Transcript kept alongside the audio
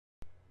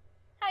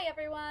Hi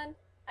everyone.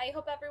 I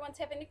hope everyone's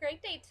having a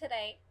great day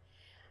today.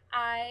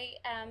 I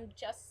am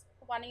just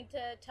wanting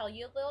to tell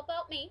you a little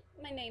about me.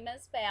 My name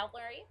is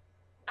Valerie.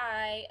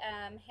 I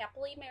am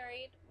happily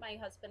married. My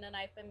husband and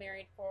I have been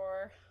married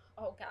for,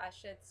 oh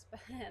gosh, it's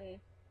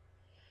been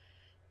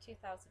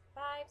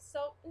 2005,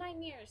 so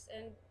 9 years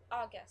in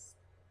August.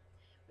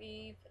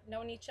 We've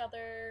known each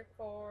other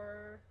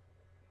for,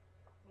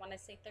 I want to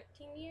say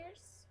 13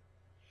 years.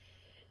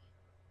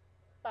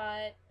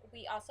 But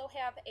we also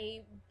have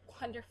a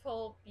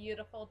wonderful,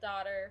 beautiful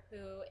daughter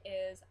who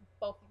is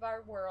both of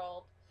our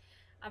world.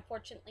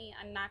 Unfortunately,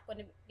 I'm not going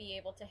to be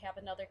able to have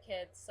another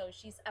kid, so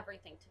she's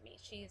everything to me.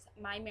 She's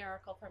my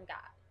miracle from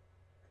God,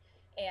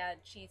 and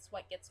she's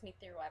what gets me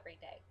through every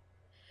day.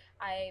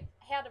 I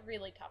had a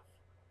really tough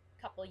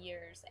couple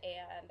years,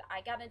 and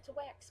I got into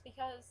wax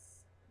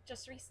because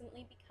just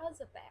recently because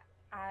of that.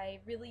 I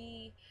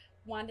really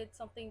wanted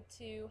something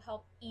to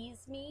help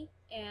ease me,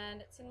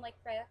 and it seemed like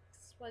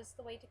wax was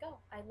the way to go.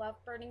 I love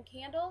burning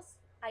candles.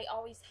 I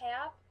always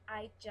have.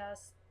 I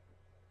just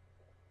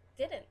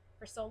didn't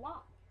for so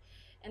long.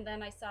 And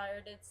then I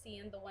started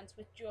seeing the ones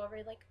with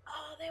jewelry, like,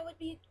 oh, that would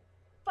be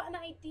a fun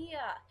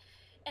idea.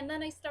 And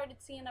then I started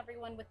seeing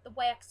everyone with the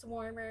wax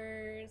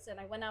warmers, and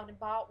I went out and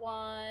bought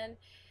one.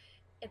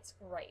 It's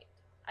great.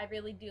 I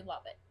really do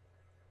love it.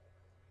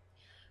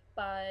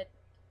 But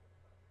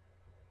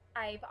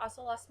I've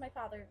also lost my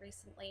father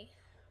recently.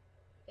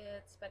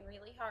 It's been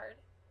really hard.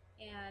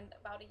 And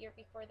about a year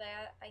before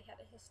that, I had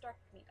a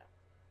hysterectomy done.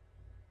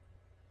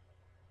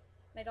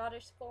 My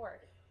daughter's 4.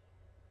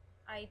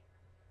 I'm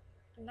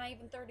not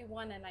even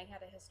 31 and I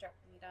had a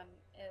hysterectomy done.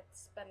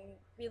 It's been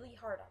really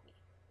hard on me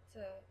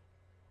to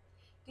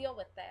deal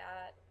with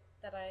that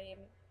I'm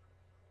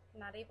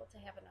not able to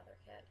have another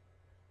kid.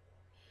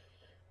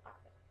 Uh,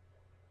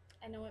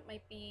 I know it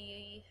might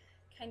be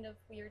kind of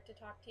weird to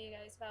talk to you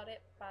guys about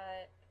it,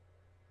 but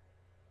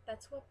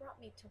that's what brought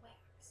me to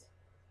wax.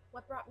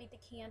 What brought me to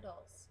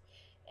candles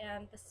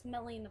and the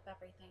smelling of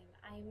everything.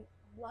 I'm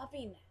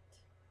loving it.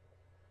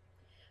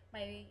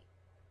 My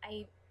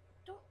I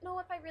don't know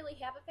if I really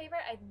have a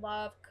favorite. I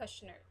love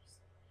Kushner's.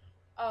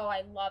 Oh,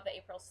 I love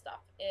April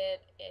stuff.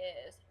 It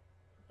is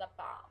the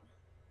bomb.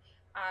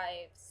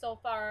 I so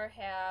far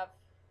have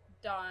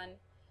done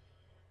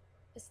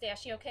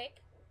pistachio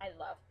cake. I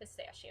love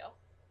pistachio.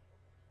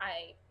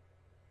 I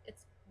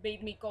It's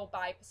made me go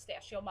buy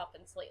pistachio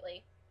muffins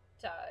lately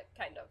to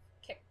kind of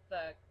kick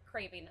the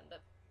craving in the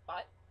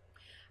butt.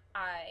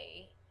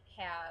 I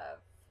have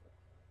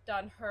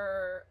done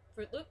her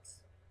Fruit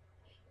Loops,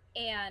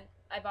 and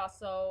I've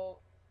also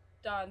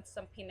done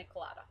some pina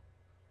colada.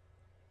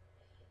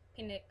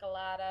 Pina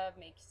colada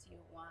makes you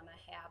want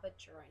to have a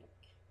drink.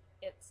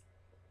 It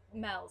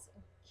smells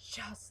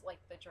just like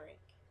the drink.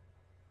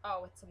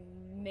 Oh, it's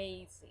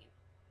amazing.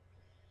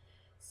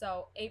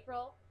 So,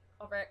 April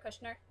over at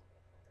Kushner,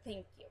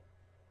 thank you.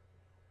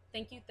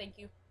 Thank you, thank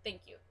you,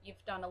 thank you.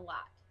 You've done a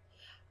lot.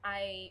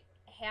 I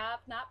have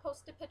not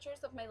posted pictures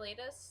of my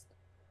latest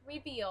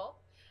reveal.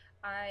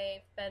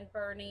 I've been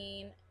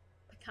burning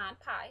pecan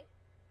pie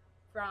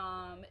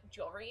from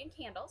Jewelry and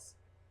Candles.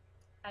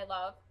 I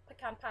love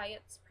pecan pie.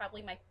 It's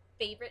probably my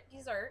favorite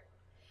dessert.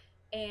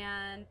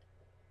 And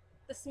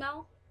the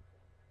smell,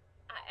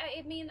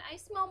 I mean, I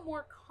smell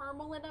more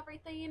caramel and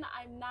everything.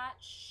 I'm not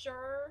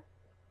sure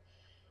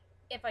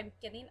if I'm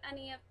getting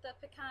any of the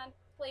pecan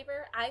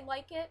flavor. I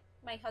like it.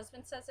 My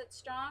husband says it's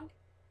strong.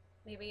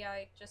 Maybe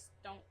I just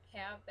don't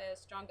have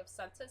as strong of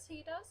sense as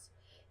he does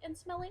in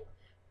smelling,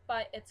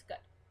 but it's good.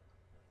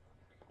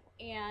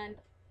 And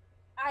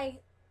I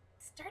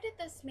started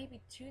this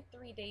maybe 2,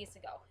 3 days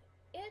ago.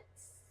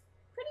 It's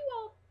pretty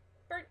well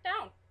burnt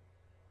down.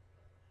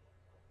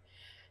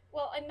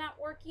 Well, I'm not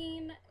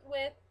working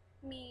with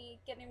me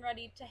getting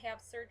ready to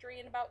have surgery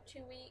in about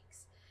 2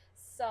 weeks,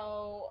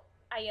 so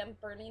I am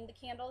burning the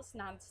candles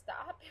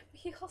nonstop,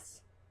 it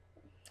feels.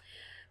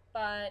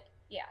 But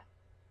yeah,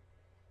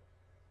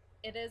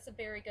 it is a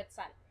very good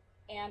scent.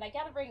 And I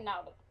got a ring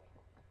out of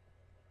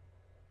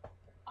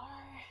uh,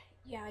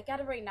 yeah, I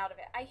got a ring out of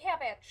it. I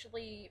have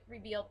actually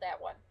revealed that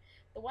one.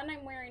 The one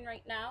I'm wearing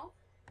right now,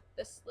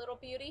 this little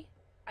beauty,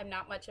 I'm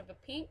not much of a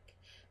pink,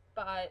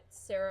 but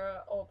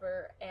Sarah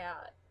over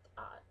at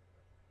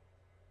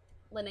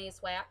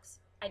Linnea's Wax,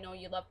 I know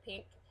you love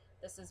pink.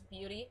 This is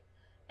beauty.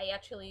 I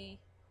actually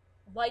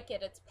like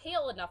it. It's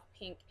pale enough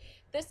pink.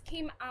 This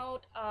came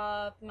out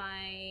of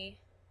my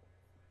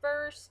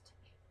first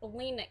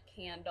Bleenit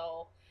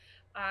candle.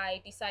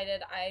 I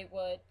decided I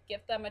would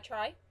give them a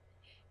try,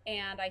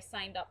 and I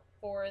signed up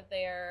for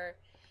their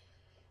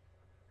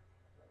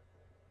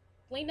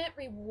Bleenit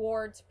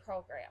Rewards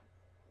program.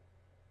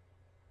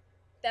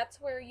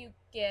 That's where you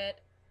get,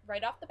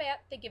 right off the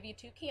bat, they give you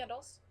 2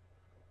 candles.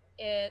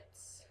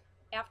 It's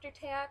after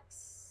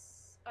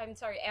tax, I'm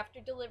sorry, after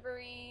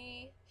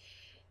delivery,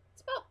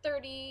 it's about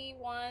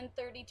 $31,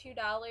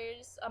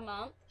 $32 a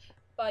month,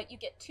 but you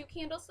get 2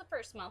 candles the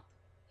first month.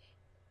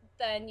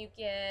 Then you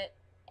get,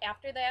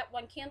 after that,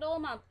 1 candle a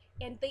month,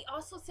 and they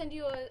also send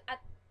you a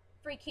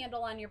free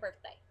candle on your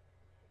birthday.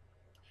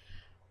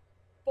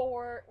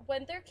 for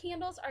when their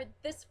candles are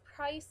this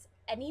price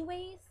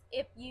anyways,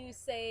 if you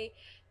say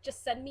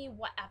just send me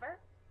whatever,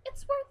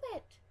 it's worth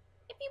it.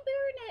 If you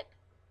burn it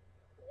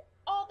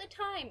all the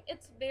time,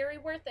 it's very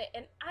worth it.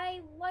 And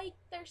I like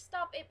their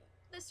stuff.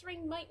 This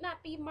ring might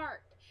not be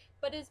marked,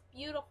 but it's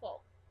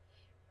beautiful.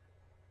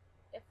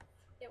 If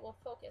it will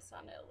focus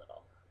on it a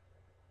little.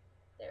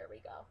 There we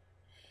go.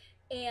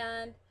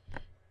 And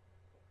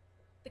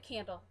the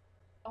candle.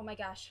 Oh my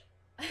gosh.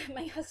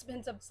 My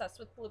husband's obsessed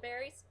with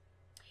blueberries.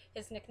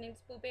 His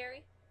nickname's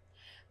Blueberry.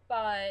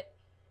 But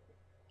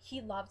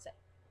he loves it.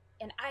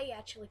 And I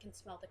actually can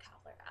smell the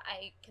color.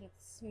 I can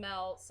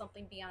smell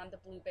something beyond the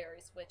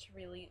blueberries, which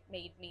really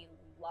made me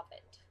love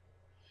it.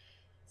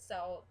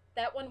 So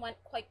that one went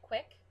quite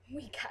quick.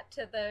 We got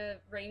to the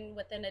ring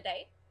within a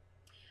day.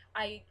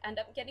 I end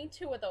up getting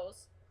 2 of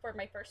those for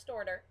my first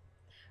order.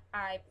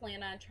 I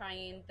plan on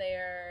trying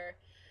their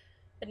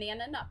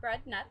banana nut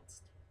bread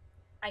next.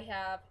 I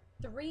have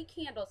 3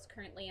 candles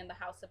currently in the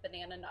house of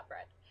banana nut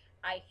bread.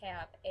 I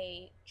have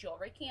a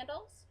jewelry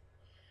candles,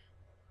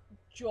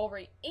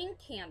 jewelry ink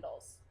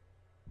candles,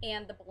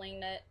 and the bling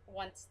knit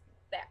once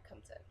that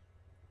comes in.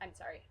 I'm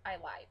sorry, I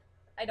lied.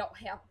 I don't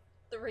have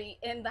 3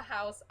 in the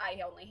house. I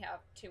only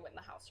have 2 in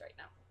the house right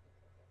now.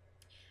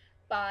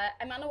 But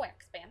I'm on a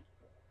wax ban.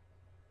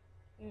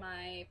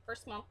 My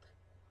first month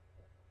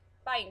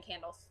buying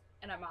candles,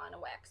 and I'm on a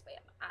wax ban.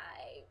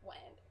 I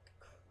went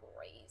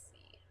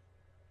crazy.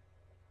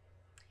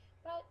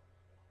 But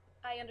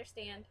I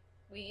understand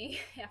we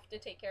have to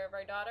take care of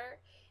our daughter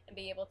and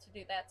be able to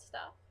do that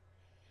stuff.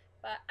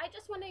 But I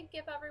just want to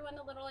give everyone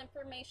a little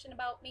information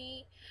about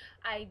me.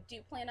 I do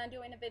plan on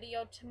doing a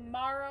video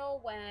tomorrow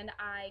when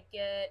I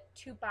get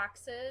 2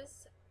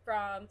 boxes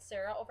from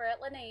Sarah over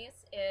at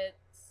Lenae's.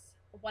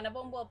 One of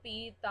them will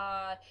be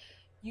the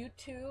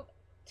YouTube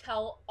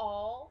Tell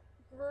All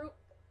group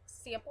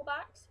sample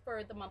box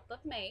for the month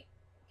of May.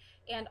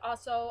 And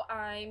also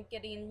I'm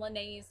getting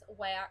Lenae's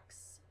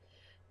wax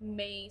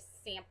May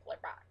sampler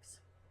box.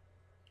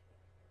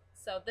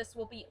 So this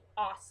will be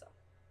awesome.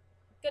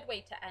 Good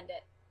way to end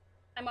it.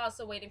 I'm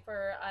also waiting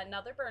for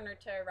another burner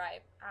to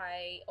arrive.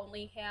 I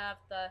only have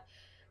the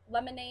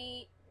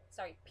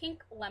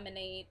pink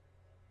lemonade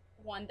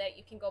one that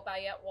you can go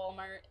buy at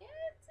Walmart.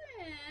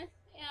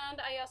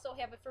 And I also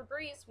have a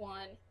Febreze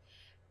one,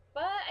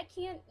 but I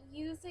can't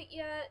use it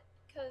yet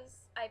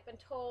because I've been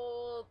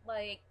told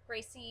like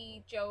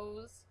Gracie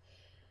Joe's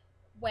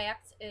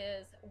wax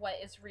is what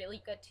is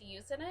really good to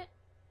use in it,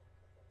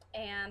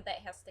 and that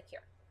has to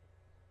cure.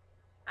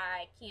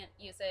 I can't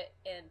use it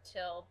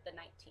until the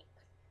 19th.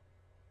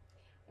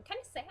 I'm kind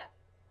of sad.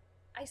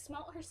 I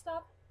smell her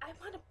stuff. I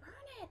want to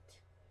burn it.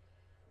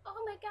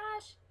 Oh my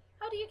gosh.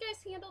 How do you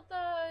guys handle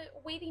the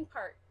waiting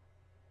part?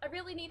 I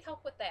really need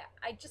help with that.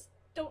 I just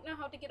don't know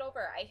how to get over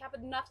it. I have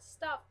enough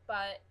stuff,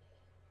 but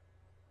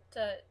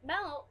to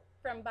melt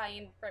from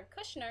buying from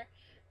Kushner,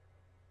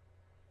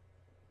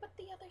 but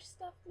the other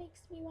stuff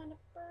makes me want to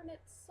burn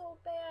it so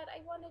bad.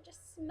 I want to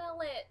just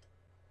smell it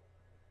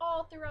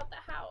all throughout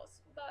the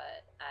house,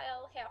 but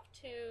I'll have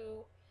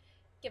to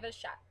give it a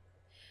shot.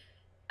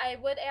 I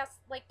would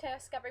like to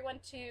ask everyone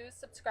to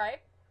subscribe,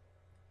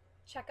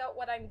 check out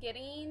what I'm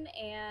getting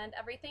and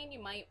everything.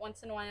 You might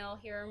once in a while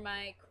hear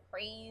my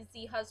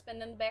crazy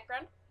husband in the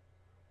background,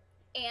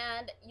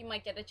 and you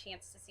might get a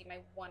chance to see my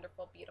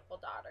wonderful, beautiful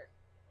daughter.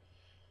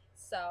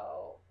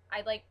 So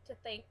I'd like to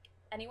thank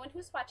anyone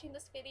who's watching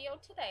this video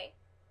today,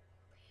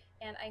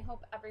 and I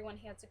hope everyone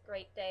has a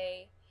great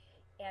day,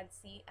 and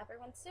see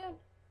everyone soon.